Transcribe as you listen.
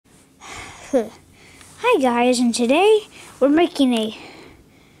Hi guys, and today we're making a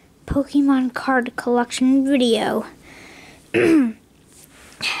Pokemon card collection video.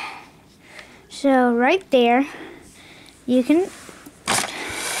 So right there, you can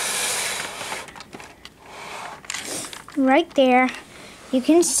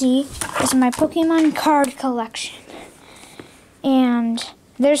see is my Pokemon card collection. And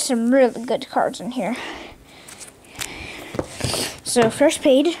there's some really good cards in here. So first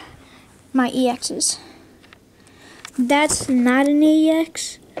page, my EXs. That's not an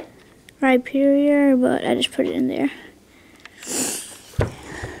EX, Rhyperior, but I just put it in there.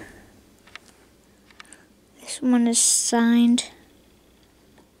 This one is signed.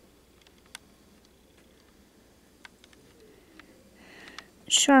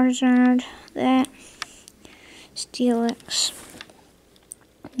 Charizard, that. Steelix.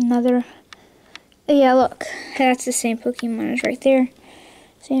 Another. Oh yeah, look. That's the same Pokemon as right there.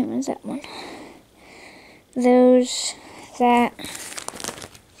 Same as that one. Those, that.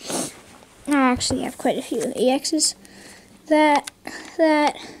 I actually have quite a few EXs. That.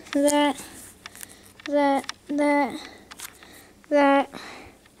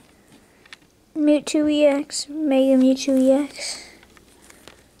 Mewtwo EX, Mega Mewtwo EX.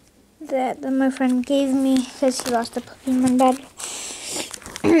 That my friend gave me because he lost a Pokemon battle.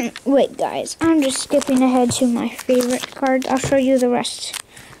 Wait guys, I'm just skipping ahead to my favorite cards. I'll show you the rest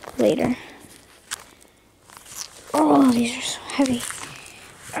later. Oh, these are so heavy.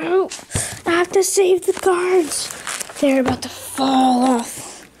 Oh, I have to save the cards. They're about to fall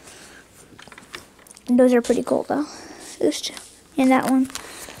off. Those are pretty cool though. Those two. And that one.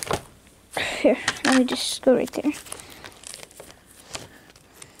 Here, let me just go right there.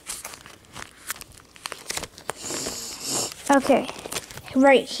 Okay,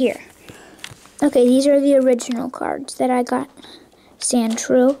 right here. Okay, these are the original cards that I got.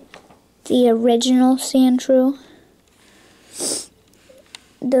 Sandshrew. The original Sandshrew.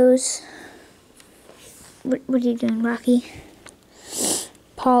 Those. What are you doing, Rocky?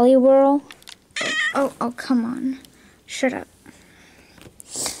 Poliwhirl. Oh, come on. Shut up.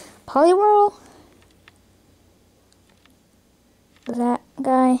 Poliwhirl. That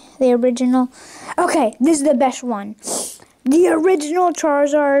guy. The original. Okay, this is the best one. The original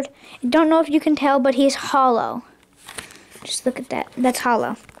Charizard. I don't know if you can tell, but he's hollow. Just look at that. That's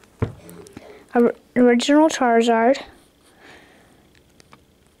hollow. Original Charizard.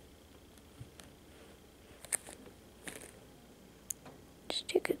 Just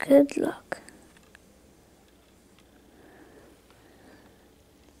take a good look.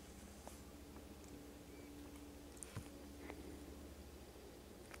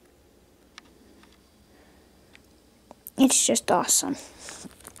 It's just awesome.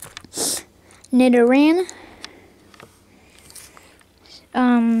 Nidoran.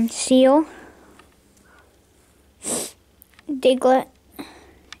 Seal. Diglett.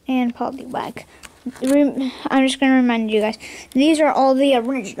 And Poliwag. I'm just going to remind you guys. These are all the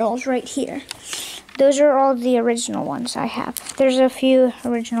originals right here. Those are all the original ones I have. There's a few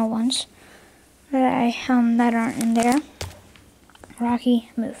original ones that that aren't in there. Rocky,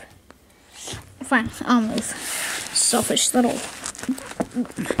 move. Fine, I'll move. Selfish little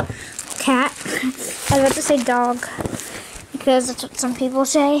cat. I was about to say dog because that's what some people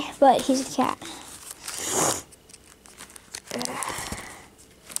say, but he's a cat.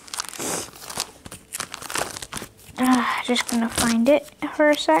 Just gonna find it for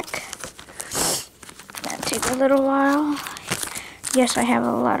a sec. That'll take a little while. Yes, I have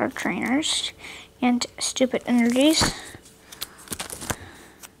a lot of trainers and stupid energies.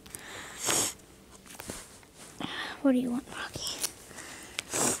 What do you want, Rocky?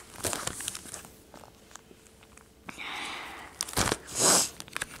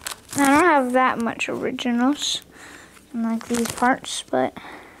 I don't have that much originals in like these parts, but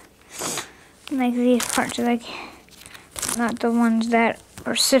like these parts are like not the ones that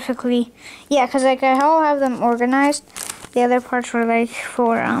are specifically, yeah, because like I all have them organized. The other parts were like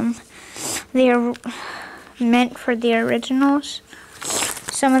for they're meant for the originals.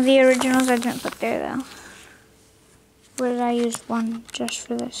 Some of the originals I didn't put there though. Where did I use one just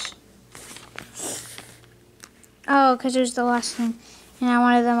for this? Oh, because it was the last thing. And I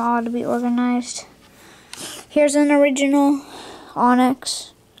wanted them all to be organized. Here's an original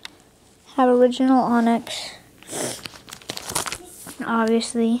Onyx. Have original Onyx.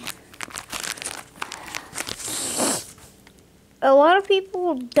 Obviously. A lot of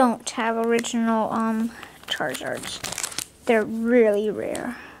people don't have original Charizards. They're really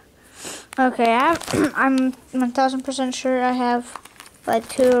rare. Okay, I'm 1000% sure I have like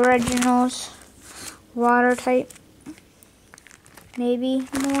 2 originals, water type. maybe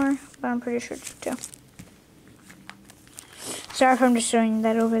more, but I'm pretty sure it's 2. Sorry if I'm just showing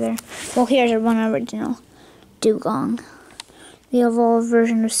that over there. Well, here's one original dugong. The evolved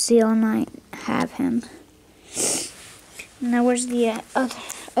version of Seal, and I have him. Now where's the other?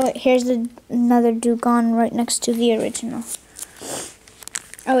 Oh wait, here's another dugong right next to the original.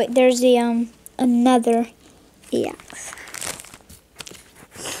 Oh wait, there's the another EX.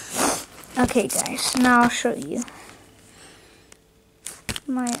 Okay guys, now I'll show you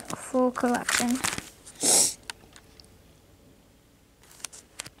my full collection.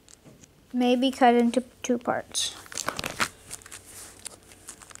 Maybe cut into 2 parts.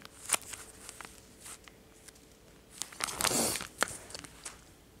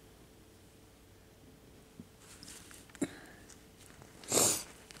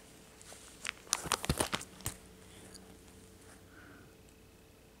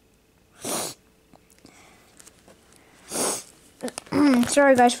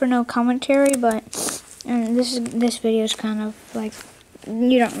 Sorry guys for no commentary, but this video is kind of like,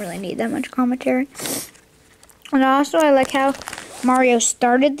 you don't really need that much commentary. And also I like how Mario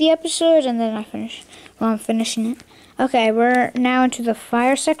started the episode and then I'm finishing it. Okay, we're now into the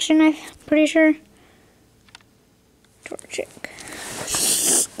fire section, I'm pretty sure. Torchic.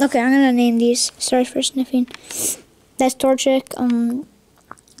 Okay, I'm gonna name these. Sorry for sniffing. That's Torchic.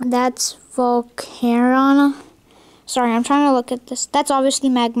 That's Volcarona. Sorry, I'm trying to look at this. That's obviously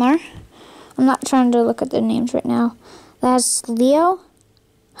Magmar. I'm not trying to look at the names right now. That's Leo.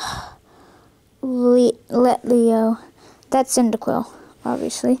 Leo. That's Cyndaquil,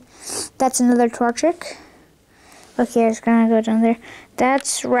 obviously. That's another Torchic. Okay, I was gonna go down there.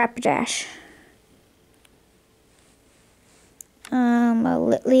 That's Rapidash. A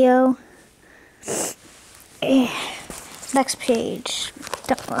Litleo. Next page.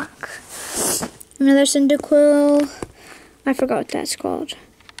 The fuck. Another Cyndaquil. I forgot what that's called.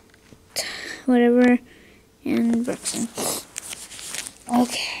 Whatever. And Brixton.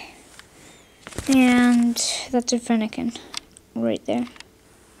 Okay. And that's a Fennekin. Right there.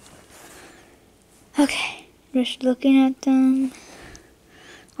 Okay. Just looking at them.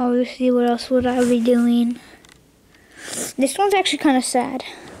 Obviously, what else would I be doing? This one's actually kind of sad.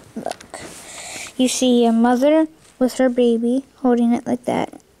 Look. You see a mother with her baby holding it like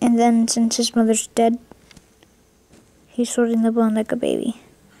that. And then, since his mother's dead, he's holding the bone like a baby.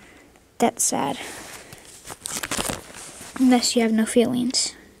 That's sad. Unless you have no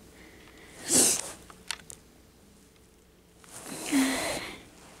feelings.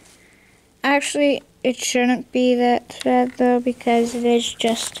 Actually, it shouldn't be that sad, though, because it is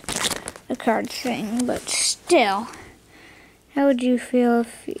just a card thing. But still, how would you feel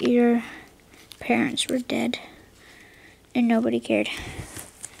if your parents were dead and nobody cared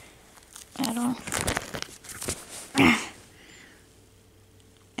at all?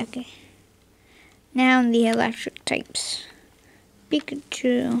 Okay. Now the electric types.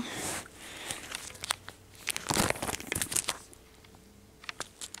 Pikachu.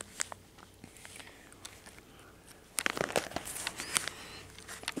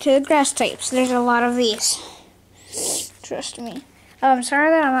 To the grass types. There's a lot of these. Trust me. I'm sorry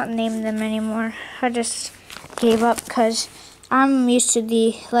that I'm not naming them anymore. I just gave up because I'm used to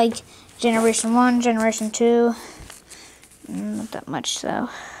the, like, Generation 1, Generation 2. Not that much, though.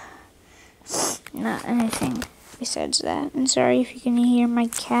 Not anything besides that. And sorry if you can hear my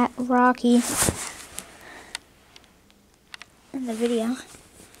cat, Rocky, in the video.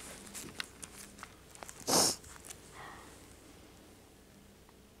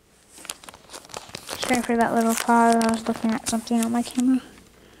 Sorry for that little pause. I was looking at something on my camera.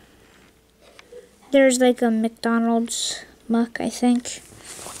 There's like a McDonald's muck, I think.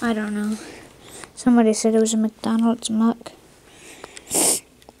 I don't know. Somebody said it was a McDonald's muck.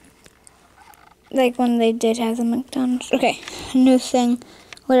 Like when they did have the McDonald's. Okay, a new thing.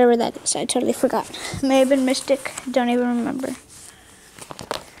 Whatever that is, I totally forgot. May have been Mystic. Don't even remember.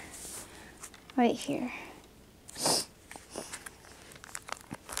 Right here.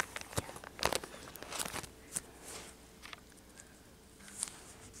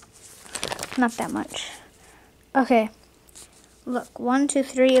 Not that much. Okay. Look, 1, 2,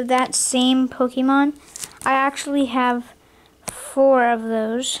 3 of that same Pokemon. I actually have 4 of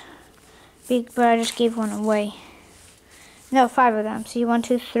those. But I just gave one away. No, 5 of them. See, 1,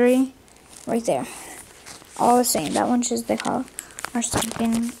 2, 3. Right there. All the same. That one's just, they call are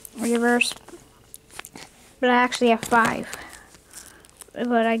something reverse. But I actually have 5.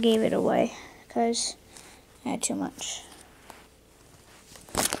 But I gave it away. Because I had too much.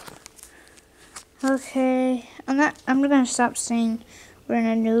 Okay, I'm gonna stop saying we're in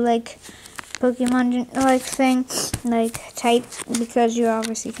a new, like, Pokemon like thing, like type, because you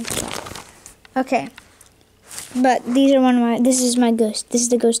obviously can see that. Okay. But these are this is my ghost. This is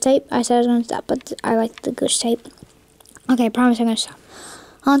the ghost type. I said I was going to stop, but I like the ghost type. Okay, I promise I'm going to stop.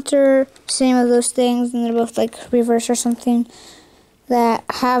 Hunter, same of those things, and they're both like reverse or something, that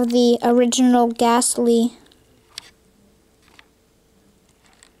have the original Ghastly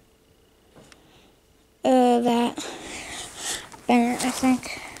that Bennett, I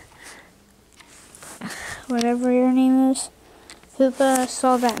think, whatever your name is, Hoopa,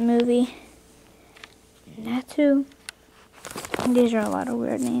 saw that movie. Natu. These are a lot of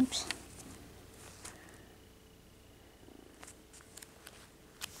weird names.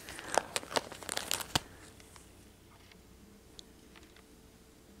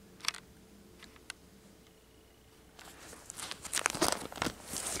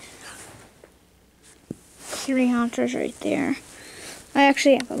 Three haunters right there. I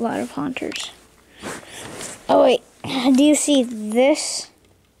actually have a lot of haunters. Oh wait, do you see this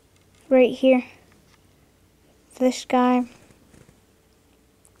right here? This guy.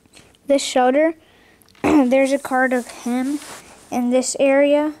 This shoulder. There's a card of him in this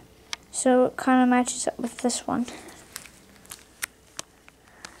area, so it kind of matches up with this one.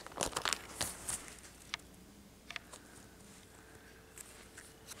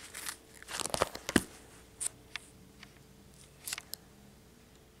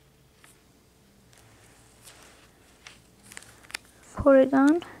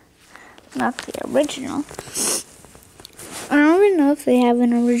 Porygon, not the original. I don't even know if they have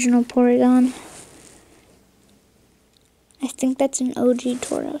an original Porygon. I think that's an OG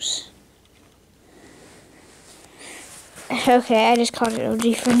Tauros. Okay, I just called it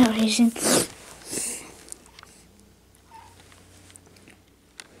OG for no reason.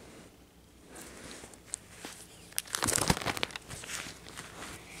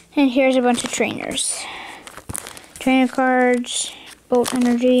 And here's a bunch of trainers. Trainer cards, Bolt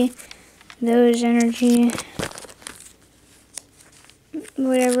Energy, those energy,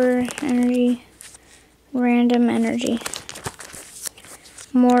 whatever energy, random energy.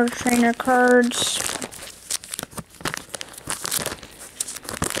 More trainer cards.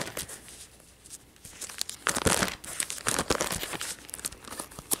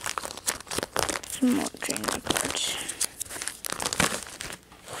 Some more trainer cards.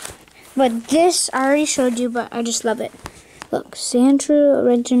 But this I already showed you, but I just love it. Look, Sandra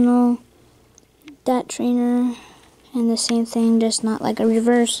original, that trainer, and the same thing, just not like a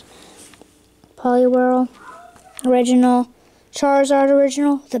reverse. Poliwhirl original, Charizard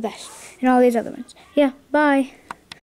original, the best, and all these other ones. Yeah, bye.